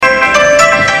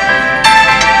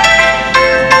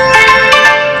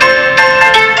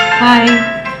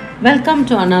Welcome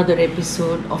to another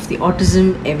episode of the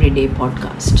Autism Everyday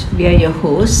podcast. We are your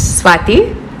hosts,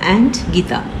 Swati and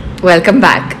Geeta. Welcome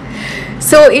back.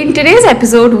 So, in today's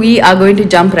episode, we are going to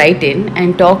jump right in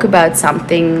and talk about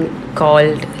something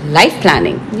called life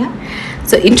planning. Yeah.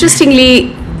 So,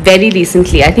 interestingly, very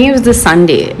recently, I think it was the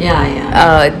Sunday,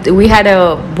 we had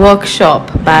a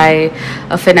workshop by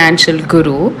a financial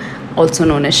guru, also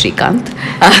known as Srikanth,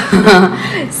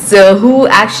 so who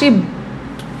actually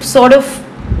sort of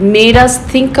made us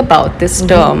think about this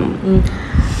term.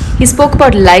 He spoke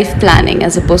about life planning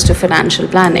as opposed to financial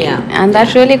planning, and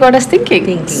that really got us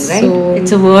thinking. Right? So,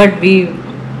 it's a word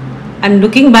and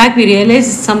looking back, we realize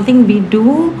it's something we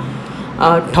do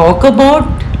talk about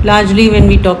largely when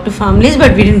we talk to families,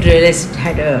 but we didn't realize it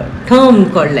had a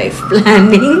term called life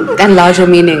planning. And larger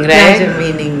meaning, right? Larger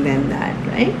meaning than that,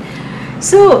 right?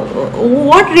 So,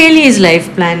 what really is life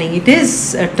planning? It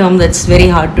is a term that's very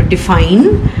hard to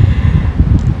define.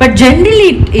 But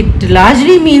generally, it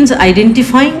largely means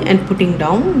identifying and putting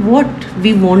down what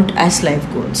we want as life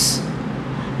goals.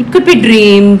 It could be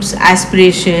dreams,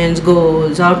 aspirations,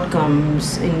 goals,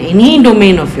 outcomes in any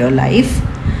domain of your life.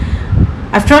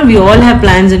 After all, we all have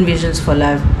plans and visions for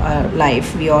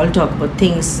life. We all talk about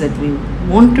things that we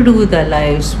want to do with our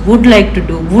lives, would like to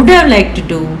do, would have liked to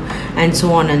do, and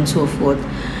so on and so forth.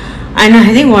 And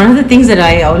I think one of the things that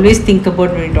I always think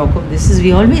about when we talk of this is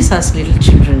we always ask little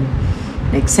children,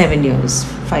 like 7 years,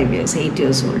 5 years, 8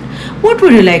 years old, what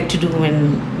would you like to do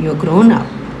when you're grown up?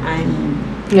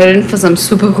 And you're in for some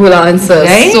super cool answers.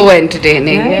 Right? So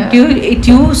entertaining. Right? Yeah. It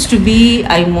used to be,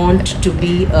 I want to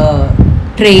be a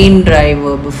train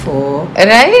driver before.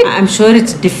 Right? I'm sure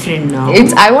it's different now.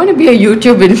 I want to be a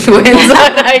YouTube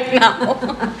influencer right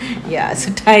now. Yeah,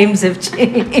 so times have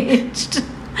changed.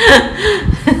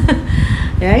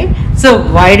 Right? So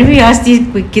why do we ask these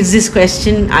kids this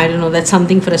question? I don't know. That's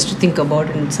something for us to think about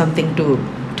and something to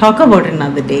talk about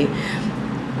another day.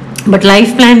 But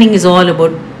life planning is all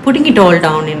about putting it all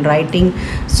down in writing,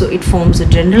 so it forms a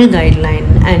general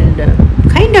guideline and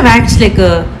kind of acts like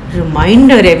a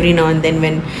reminder every now and then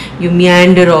when you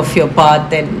meander off your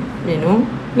path, and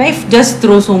life just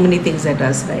throws so many things at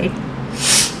us, right?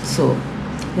 So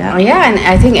and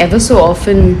I think ever so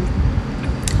often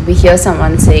we hear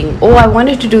someone saying, oh, I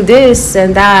wanted to do this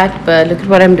and that, but look at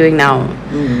what I'm doing now.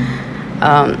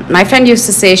 My friend used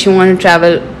to say she wanted to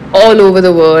travel all over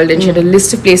the world and she had a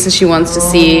list of places she wants to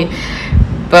see,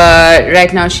 but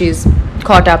right now she's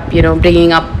caught up,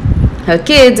 bringing up her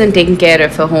kids and taking care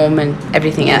of her home and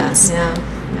everything else.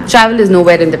 Travel is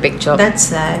nowhere in the picture. That's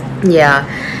sad. Yeah,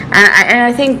 and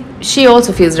I think she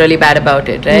also feels really bad about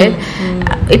it, right?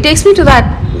 It takes me to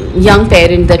that young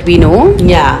parent that we know.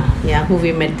 Who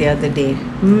we met the other day.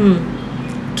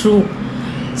 True.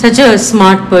 Such a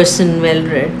smart person,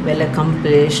 well-read,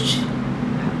 well-accomplished,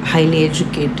 highly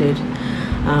educated,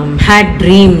 had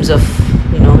dreams of,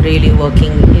 really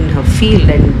working in her field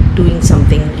and doing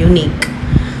something unique.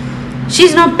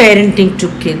 She's now parenting 2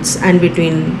 kids, and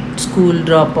between school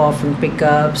drop-off and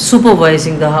pick-up,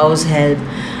 supervising the house help,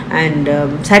 and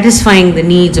satisfying the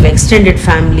needs of extended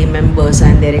family members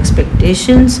and their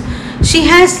expectations, she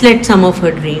has let some of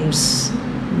her dreams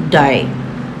die,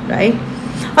 right?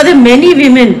 Are there many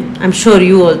women, I'm sure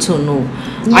you also know,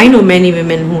 I know many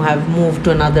women who have moved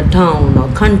to another town or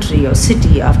country or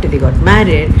city after they got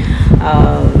married,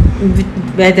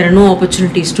 where there are no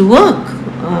opportunities to work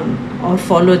or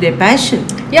follow their passion.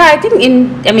 Yeah, I think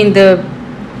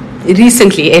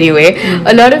recently anyway,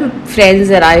 a lot of friends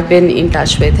that I've been in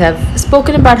touch with have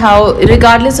spoken about how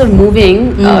regardless of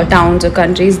moving towns or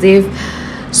countries, they've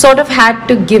sort of had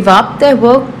to give up their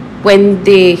work when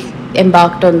they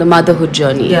embarked on the motherhood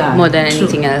journey more than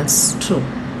anything else. True.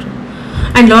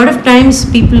 And a lot of times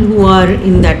people who are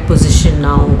in that position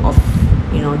now of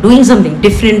doing something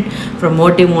different from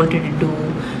what they wanted to do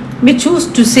may choose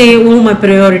to say, oh, my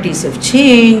priorities have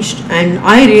changed and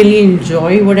I really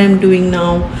enjoy what I'm doing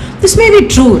now. This may be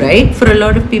true, right? For a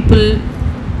lot of people,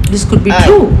 this could be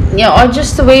true. Yeah, or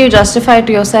just the way you justify it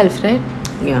to yourself, right?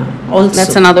 Yeah, also.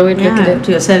 That's another way to look at it.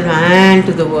 To yourself and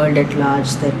to the world at large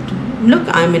that, look,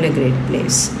 I'm in a great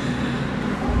place.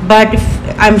 But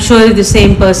I'm sure the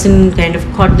same person kind of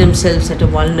caught themselves at a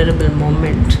vulnerable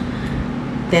moment,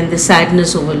 then the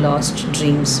sadness over lost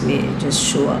dreams may just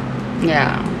show up.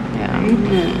 Yeah.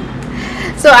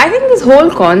 So I think this whole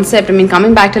concept,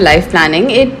 coming back to life planning,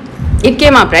 it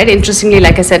came up, right? Interestingly,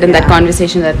 like I said in that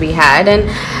conversation that we had,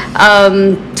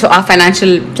 and so our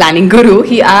financial planning guru,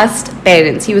 he asked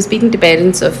parents, he was speaking to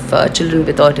parents of children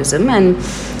with autism, and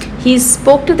he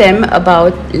spoke to them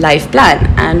about life plan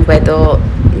and whether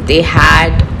they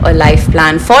had a life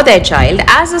plan for their child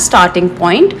as a starting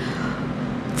point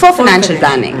for financial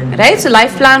planning, right? So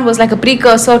life plan was like a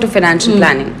precursor to financial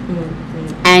planning.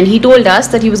 And he told us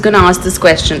that he was going to ask this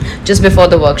question just before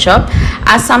the workshop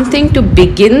as something to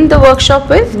begin the workshop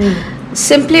with.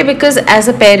 Simply because as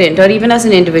a parent or even as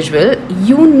an individual,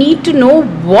 you need to know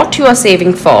what you are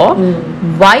saving for,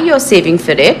 why you're saving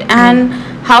for it, and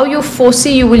how you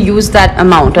foresee you will use that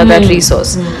amount or that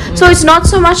resource. So it's not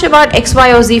so much about X,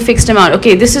 Y, or Z fixed amount.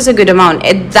 Okay, this is a good amount.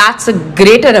 That's a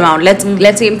greater amount.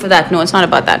 Let's aim for that. No, it's not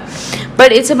about that.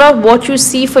 But it's about what you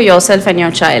see for yourself and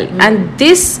your child. And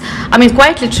this, I mean,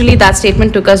 quite literally, that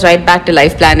statement took us right back to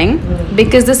life planning,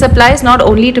 because this applies not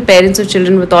only to parents of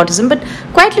children with autism, but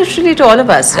quite literally to all of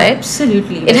us, right?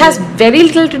 Absolutely. It has very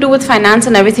little to do with finance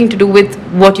and everything to do with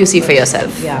what you see for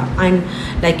yourself. Yeah, and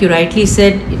like you rightly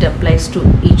said, it applies to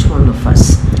each one of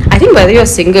us. I think whether you're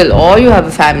single or you have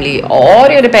a family or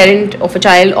you're a parent of a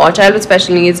child or child with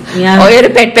special needs or you're a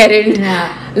pet parent,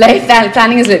 life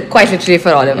planning is quite literally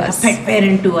for all of us. Pet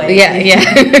parent too,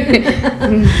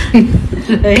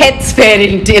 Pets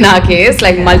parent in our case,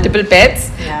 like multiple pets.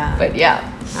 But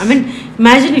I mean,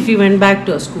 imagine if you went back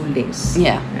to our school days.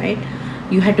 Right?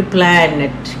 You had to plan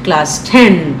at class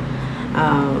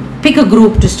 10, pick a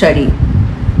group to study.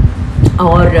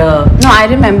 Or no, I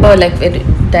remember, like,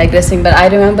 digressing, but I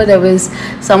remember there was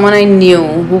someone I knew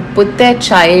who put their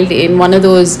child in one of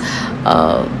those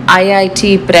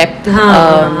IIT prep,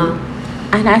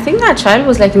 and I think that child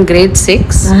was like in grade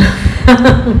 6. And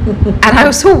I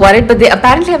was so worried, but they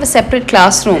apparently have a separate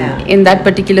classroom in that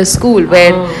particular school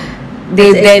where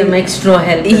they then some extra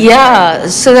help.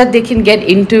 So that they can get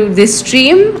into this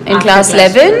stream in class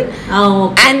 11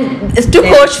 and to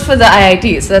coach for the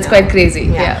IIT. So that's quite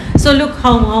crazy. So look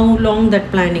how long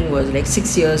that planning was, like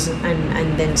 6 years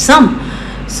and then some.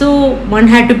 So one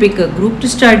had to pick a group to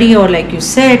study, or like you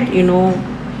said,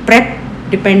 prep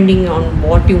depending on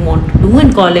what you want to do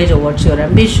in college, or what's your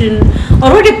ambition,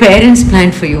 or what your parents plan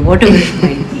for you, whatever it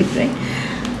might be,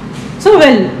 right? So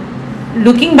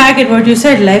looking back at what you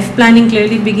said, life planning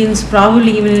clearly begins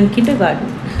probably even in kindergarten.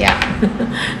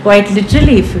 Quite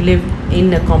literally, if you live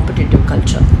in a competitive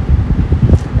culture,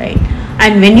 right?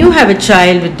 And when you have a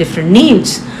child with different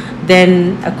needs,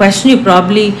 then a question you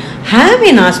probably have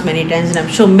been asked many times, and I'm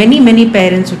sure many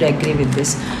parents would agree with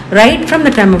this. Right from the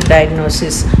time of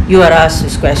diagnosis, you are asked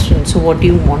this question: so what do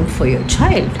you want for your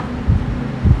child?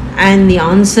 And the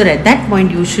answer at that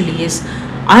point usually is,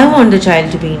 I want the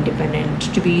child to be independent,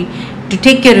 to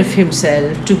take care of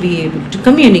himself, to be able to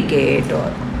communicate,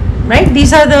 or right.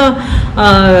 These are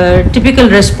the typical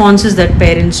responses that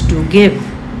parents do give,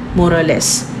 more or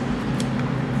less.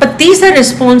 But these are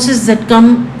responses that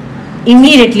come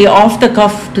immediately off the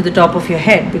cuff to the top of your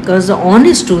head, because the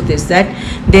honest truth is that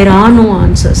there are no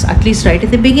answers, at least right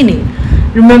at the beginning.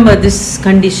 Remember, this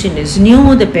condition is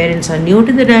new, the parents are new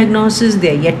to the diagnosis, they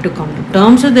are yet to come to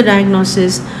terms with the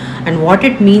diagnosis and what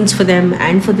it means for them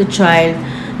and for the child.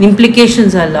 The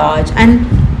implications are large, and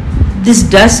this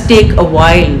does take a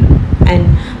while.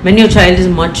 And when your child is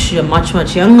much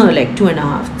younger, like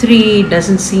 2.5, 3,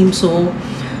 doesn't seem so,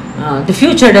 the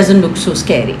future doesn't look so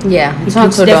scary. It's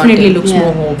not so definitely daunting. Looks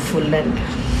more hopeful, and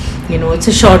it's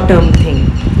a short-term thing.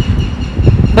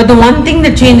 But the one thing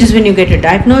that changes when you get a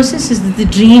diagnosis is that the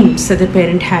dreams that the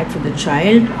parent had for the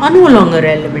child are no longer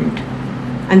relevant,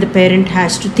 and the parent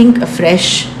has to think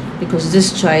afresh, because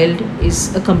this child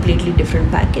is a completely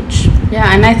different package.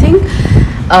 And I think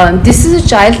this is a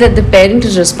child that the parent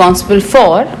is responsible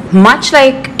for, much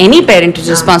like any parent is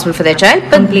responsible for their child,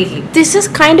 but completely. This is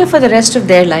kind of for the rest of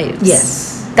their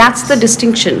lives. That's the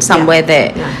distinction somewhere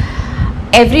there.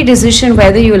 Every decision,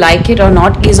 whether you like it or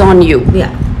not, is on you.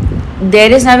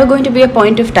 There is never going to be a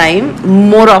point of time,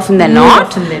 more often than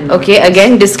not. Okay,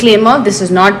 again, disclaimer, this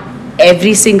is not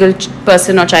every single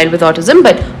person or child with autism,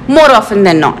 but more often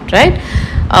than not, right?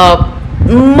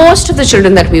 Most of the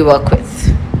children that we work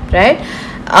with, right?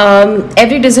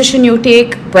 Every decision you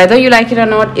take, whether you like it or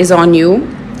not, is on you.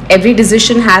 Every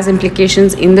decision has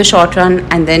implications in the short run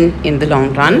and then in the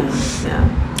long run.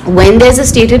 When there's a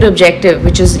stated objective,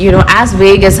 which is, as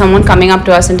vague as someone coming up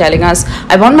to us and telling us,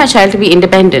 I want my child to be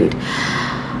independent,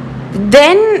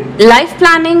 then life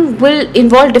planning will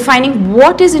involve defining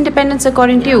what is independence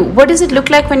according to you. What does it look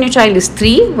like when your child is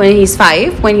 3, when he's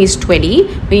 5, when he's 20,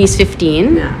 when he's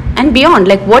 15 and beyond?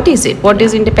 Like, what is it? What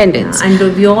is independence? And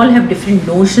we all have different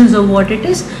notions of what it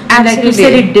is. And like you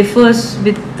said, it differs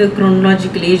with the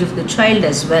chronological age of the child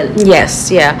as well.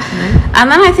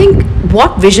 And then I think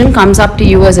what vision comes up to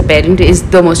you as a parent is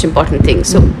the most important thing.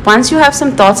 So once you have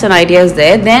some thoughts and ideas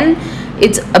there, then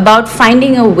it's about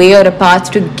finding a way or a path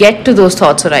to get to those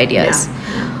thoughts or ideas,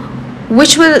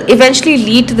 which will eventually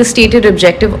lead to the stated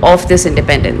objective of this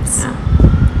independence.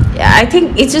 I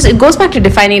think it goes back to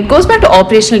defining. It goes back to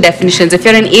operational definitions. If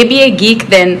you're an ABA geek,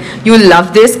 then you'll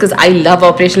love this, because I love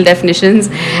operational definitions.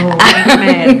 Oh,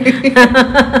 man.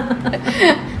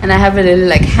 And I have a little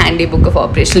like handy book of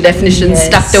operational definitions Yes.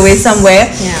 tucked away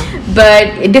somewhere. Yeah.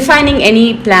 But defining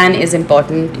any plan is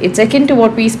important. It's akin to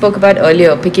what we spoke about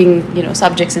earlier, picking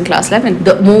subjects in class 11.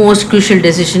 The most crucial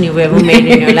decision you've ever made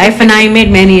in your life, and I made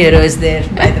many errors there,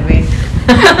 by the way.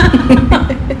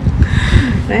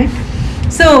 Right?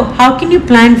 So, how can you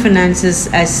plan finances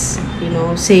as,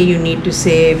 say you need to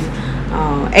save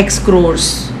X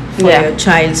crores for Yeah. your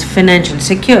child's financial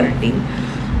security?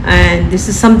 And this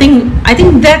is something, I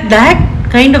think that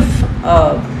kind of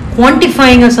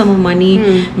quantifying a sum of money,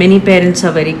 many parents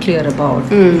are very clear about.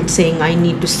 Saying, I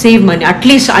need to save money, at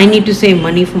least I need to save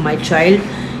money for my child,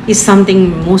 is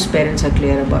something most parents are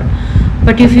clear about.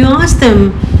 But if you ask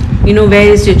them,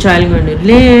 where is your child going to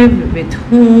live, with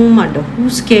whom, under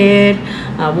whose care,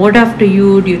 what after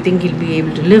you, do you think he'll be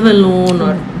able to live alone,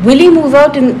 or Will he move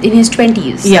out in his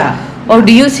 20s? yeah, Or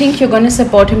do you think you're going to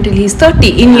support him till he's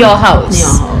 30 in your house? in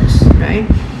your house, right?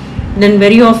 Then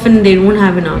very often they don't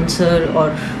have an answer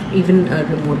or even a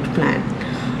remote plan,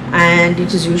 and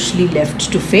it is usually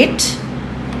left to fate,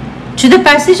 to the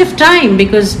passage of time,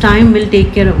 because time will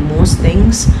take care of most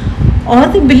things, or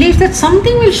the belief that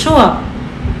something will show up.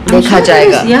 Dekha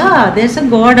jayega. There's a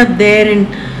God up there, and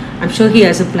I'm sure he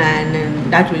has a plan,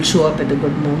 and that will show up at a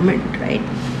good moment, right?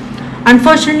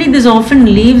 Unfortunately, this often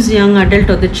leaves young adult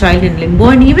or the child in limbo,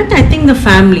 and even I think the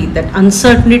family, that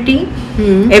uncertainty,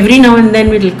 every now and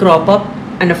then it will crop up,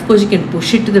 and of course you can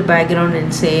push it to the background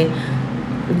and say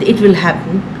it will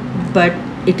happen, but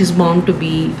it is bound to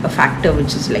be a factor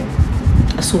which is like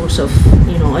a source of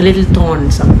a little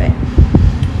thorn somewhere.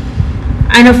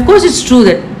 And of course it's true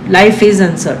that life is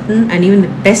uncertain, and even the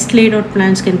best laid out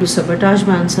plans can be sabotaged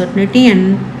by uncertainty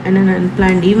and an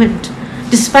unplanned event.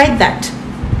 Despite that,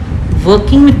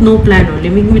 working with no plan or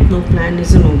living with no plan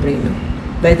is a no-brainer,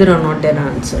 whether or not there are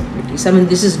uncertainties. I mean,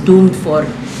 this is doomed for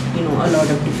a lot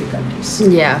of difficulties.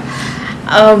 Yeah.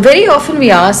 Very often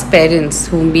we ask parents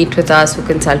who meet with us, who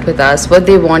consult with us, what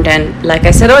they want, and like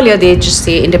I said earlier, they just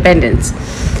say independence.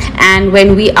 And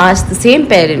when we ask the same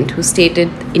parent who stated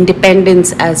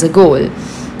independence as a goal,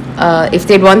 if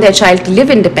they'd want their child to live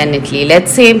independently,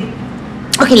 let's say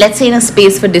in a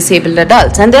space for disabled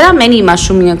adults, and there are many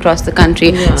mushrooming across the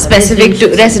country, specific to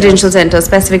residential centers,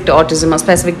 specific to autism, or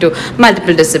specific to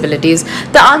multiple disabilities,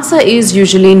 the answer is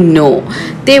usually no.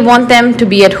 They want them to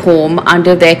be at home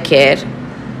under their care.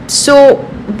 So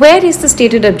where is the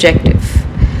stated objective?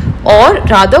 Or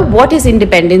rather, what is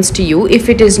independence to you if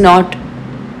it is not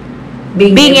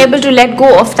being able to let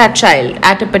go of that child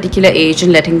at a particular age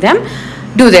and letting them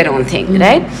do their own thing,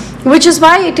 right? Which is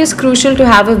why it is crucial to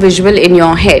have a visual in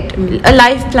your head, a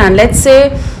life plan. Let's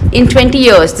say in 20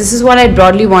 years, this is what I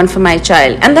broadly want for my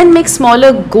child, and then make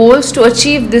smaller goals to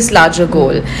achieve this larger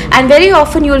goal. And very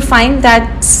often you'll find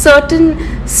that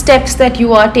certain steps that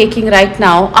you are taking right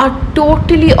now are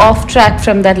totally off track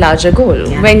from that larger goal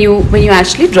when you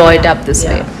actually draw it up this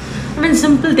way. I mean,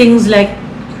 simple things like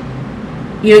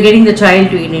getting the child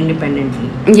to eat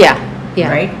independently. Yeah.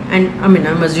 Right? And I mean,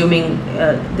 I'm assuming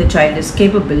the child is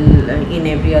capable in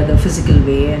every other physical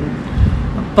way,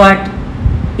 but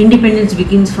independence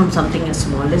begins from something as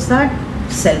small as that.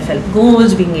 Self-help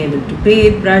goals, being able to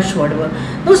bathe, brush, whatever.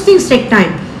 Those things take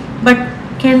time. But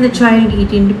can the child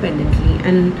eat independently?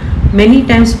 And many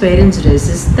times parents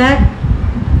resist that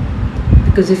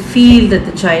because they feel that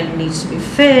the child needs to be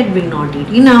fed, will not eat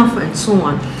enough, and so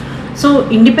on. So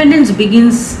independence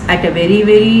begins at a very,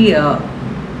 very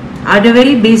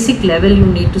basic level. You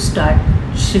need to start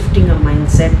shifting a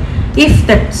mindset if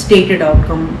that stated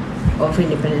outcome of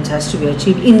independence has to be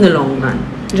achieved in the long run,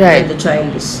 right, when the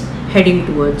child is heading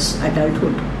towards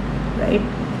adulthood, right?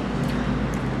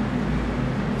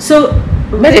 So,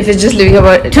 but if it's just living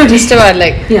about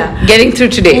getting through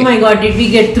today. Oh my God, did we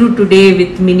get through today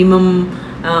with minimum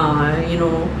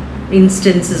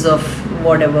instances of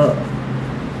whatever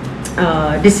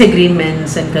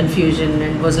disagreements and confusion,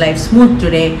 and was life smooth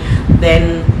today?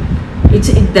 Then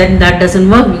then that doesn't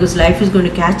work, because life is going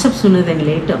to catch up sooner than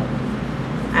later.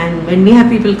 And when we have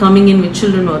people coming in with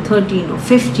children who are 13 or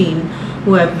 15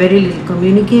 who have very little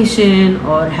communication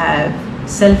or have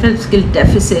self-help skill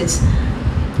deficits,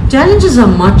 challenges are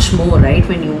much more, right,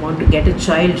 when you want to get a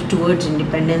child towards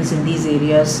independence in these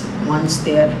areas once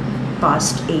they are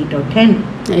past 8 or 10.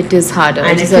 It is harder.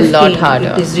 And it is a lot harder.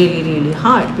 It is really, really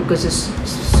hard because it's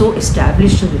so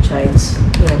established in the child's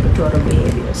repertoire of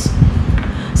behaviors.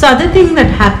 So other thing that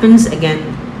happens again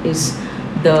is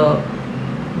the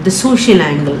social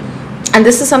angle. And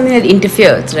this is something that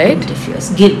interferes, right?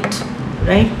 Interferes. Guilt,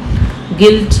 right?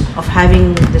 Guilt of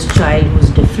having this child who's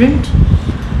different,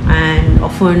 and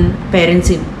often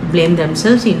parents blame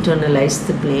themselves, internalize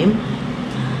the blame.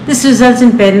 This results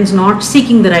in parents not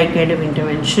seeking the right kind of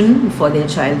intervention for their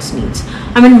child's needs.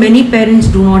 I mean, many parents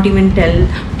do not even tell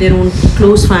their own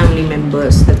close family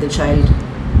members that the child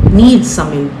needs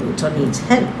some input or needs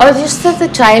help. Or just that the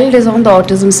child is on the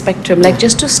autism spectrum. Like,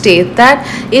 just to state that,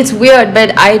 it's weird,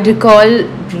 but I recall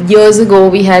years ago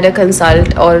we had a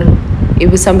consult, or it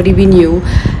was somebody we knew,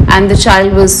 and the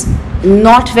child was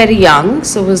not very young,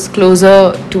 so was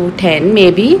closer to 10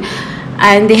 maybe,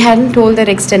 and they hadn't told their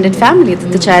extended family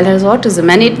that the child has autism,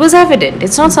 and it was evident.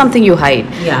 It's not something you hide.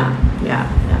 Yeah.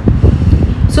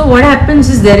 So what happens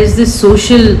is there is this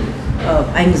social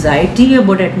anxiety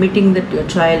about admitting that your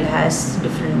child has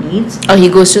different needs. Or he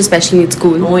goes to a special needs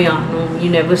school. Oh yeah, no, you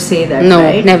never say that, No,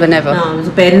 right? never. No,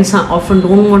 the parents often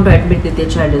don't want to admit that their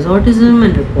child has autism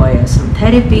and require some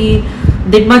therapy.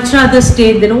 They'd much rather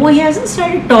state that, oh, he hasn't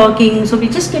started talking, so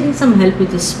we're just getting some help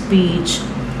with his speech.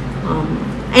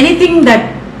 Anything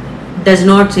that does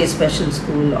not say special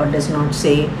school or does not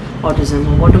say autism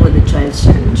or whatever the child's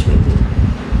challenge may be.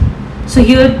 So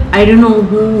here, I don't know,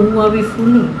 who are we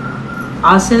fooling?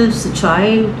 Ourselves, the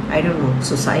child, I don't know,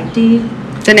 society,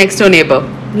 The next door neighbor.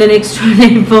 the next door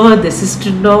neighbor, the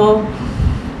sister-in-law,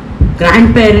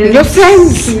 grandparents, Your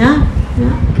friends. Yeah.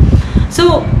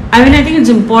 So, I mean, I think it's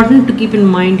important to keep in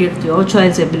mind that your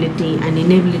child's ability and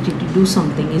inability to do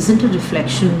something isn't a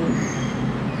reflection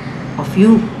of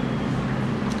you.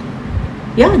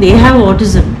 Yeah, they have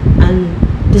autism,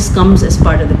 and this comes as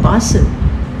part of the parcel.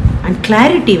 And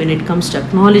clarity when it comes to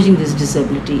acknowledging this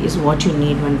disability is what you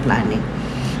need when planning.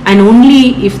 And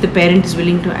only if the parent is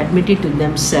willing to admit it to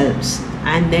themselves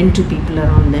and then to people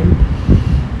around them,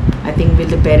 I think will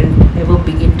the parent ever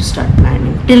begin to start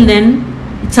planning. Till then,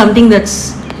 it's something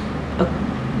that's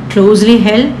closely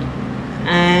held,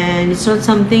 and it's not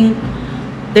something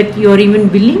that you're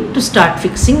even willing to start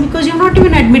fixing because you've not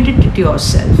even admitted it to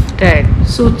yourself. Right.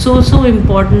 So it's so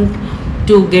important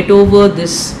to get over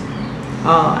this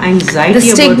anxiety, The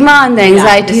stigma and the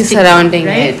anxiety the stigma, surrounding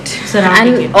right? it.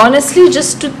 Surrounding And it. honestly,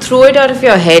 just to throw it out of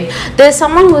your head, there's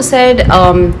someone who said,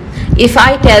 if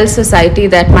I tell society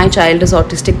that my child is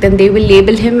autistic, then they will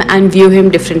label him and view him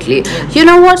differently. Yeah. You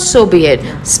know what? So be it.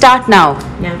 Start now.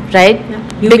 Yeah. Right?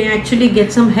 Yeah. You may actually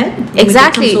get some help. You may get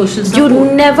Exactly. some social You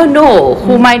support. never know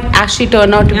who might actually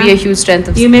turn out to be Yeah. a huge strength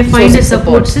of You may find social a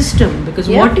support system because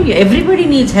Yeah. everybody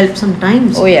needs help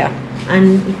sometimes. Oh yeah.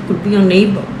 And it could be your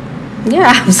neighbor. Yeah,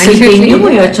 And if absolutely. they knew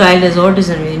your child has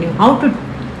autism, they knew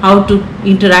how to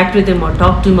interact with them or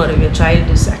talk to him, or if your child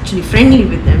is actually friendly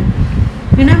with them,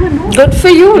 you never know. Good for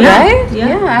you, Yeah, right?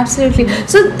 yeah. Absolutely.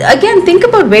 So again, think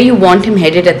about where you want him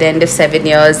headed at the end of 7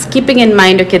 years, keeping in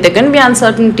mind, okay, there are going to be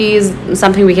uncertainties,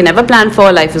 something we can never plan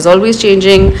for, life is always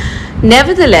changing.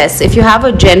 Nevertheless, if you have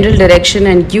a general direction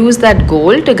and use that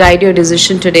goal to guide your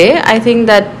decision today, I think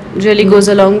that really goes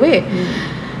a long way.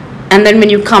 And then when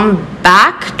you come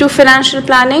back to financial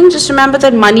planning, just remember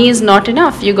that money is not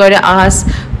enough. You got to ask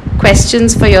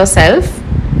questions for yourself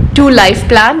to life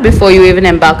plan before you even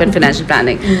embark on financial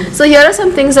planning. So here are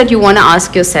some things that you want to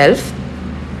ask yourself.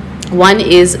 One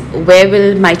is, where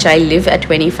will my child live at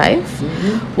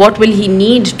 25? What will he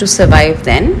need to survive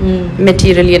then,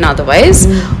 materially and otherwise?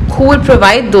 Who will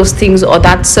provide those things or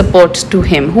that support to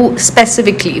him? Who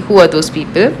specifically, who are those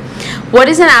people? What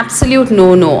is an absolute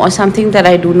no-no or something that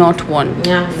I do not want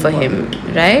for him,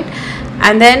 right?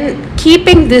 And then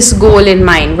keeping this goal in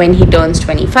mind when he turns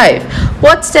 25.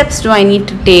 What steps do I need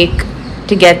to take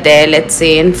to get there, let's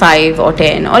say in 5 or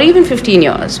 10 or even 15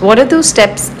 years? What are those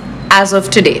steps as of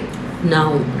today?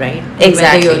 Now, right?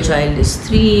 Exactly. Whether your child is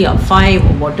 3 or 5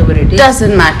 or whatever it is.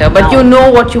 Doesn't matter, but Now. you know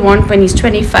what you want when he's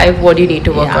 25, what do you need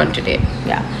to work on today?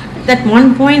 Yeah. That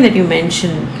one point that you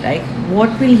mentioned, right?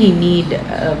 What will he need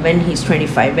when he's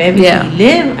 25? Where will he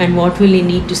live and what will he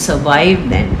need to survive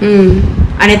then?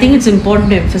 And I think it's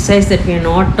important to emphasize that we are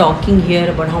not talking here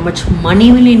about how much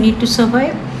money will he need to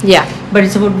survive. Yeah. But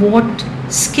it's about what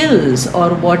skills or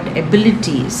what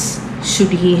abilities should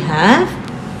he have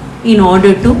in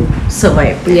order to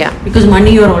survive. Yeah. Because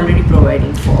money you're already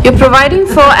providing for. You're providing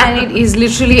for, and it is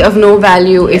literally of no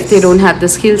value if they don't have the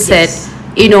skill set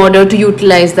in order to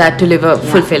utilize that to live a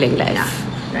fulfilling life.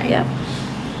 Yeah. Right.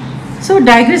 Yeah. So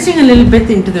digressing a little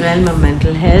bit into the realm of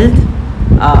mental health,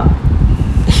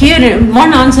 here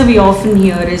one answer we often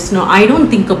hear is, no, I don't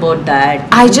think about that.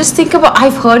 I just think about,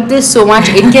 I've heard this so much,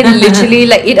 it can literally,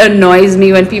 like, it annoys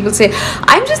me when people say,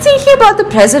 I'm just thinking about the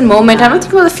present moment, I'm not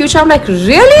thinking about the future. I'm like,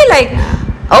 really? Like,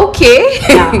 Okay.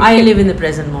 Yeah, I live in the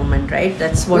present moment, right?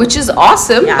 That's what. Which is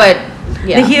awesome, Yeah. but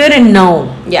yeah. The here and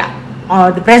now, Yeah.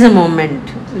 or the present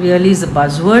moment, really is the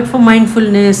buzzword for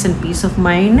mindfulness and peace of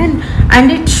mind,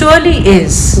 and it surely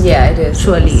is. Yeah, it is.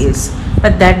 Surely is.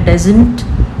 But that doesn't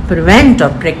prevent or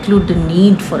preclude the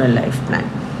need for a life plan.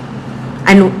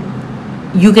 And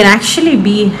you can actually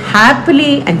be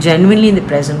happily and genuinely in the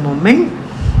present moment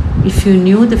if you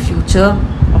knew the future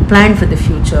or planned for the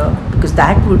future, because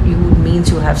that would means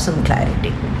you have some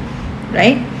clarity,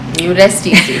 right? You rest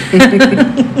easy.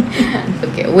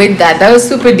 Okay, with that was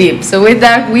super deep. So with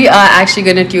that, we are actually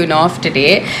going to tune off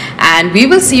today, and we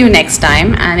will see you next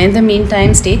time. And in the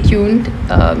meantime, stay tuned.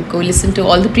 Go listen to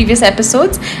all the previous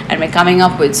episodes, and we're coming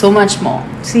up with so much more.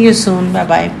 See you soon. Bye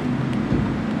bye.